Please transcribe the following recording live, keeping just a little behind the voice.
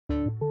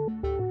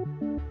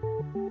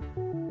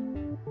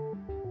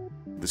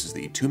This is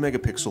the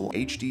 2-megapixel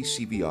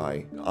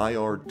HD-CVI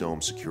IR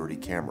dome security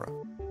camera.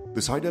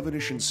 This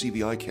high-definition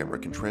CVI camera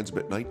can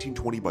transmit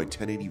 1920 by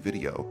 1080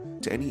 video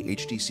to any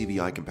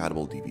HD-CVI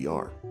compatible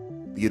DVR.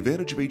 The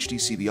advantage of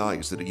HD-CVI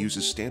is that it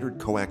uses standard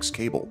coax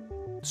cable,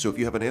 so if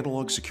you have an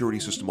analog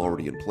security system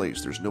already in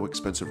place, there's no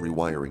expensive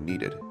rewiring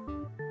needed.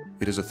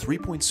 It has a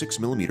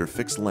 3.6mm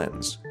fixed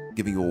lens,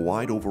 giving you a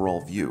wide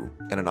overall view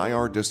and an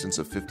IR distance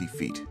of 50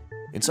 feet.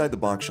 Inside the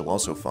box you'll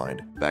also find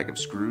a bag of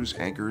screws,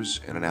 anchors,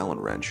 and an Allen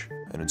wrench,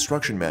 an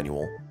instruction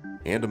manual,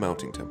 and a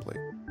mounting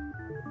template.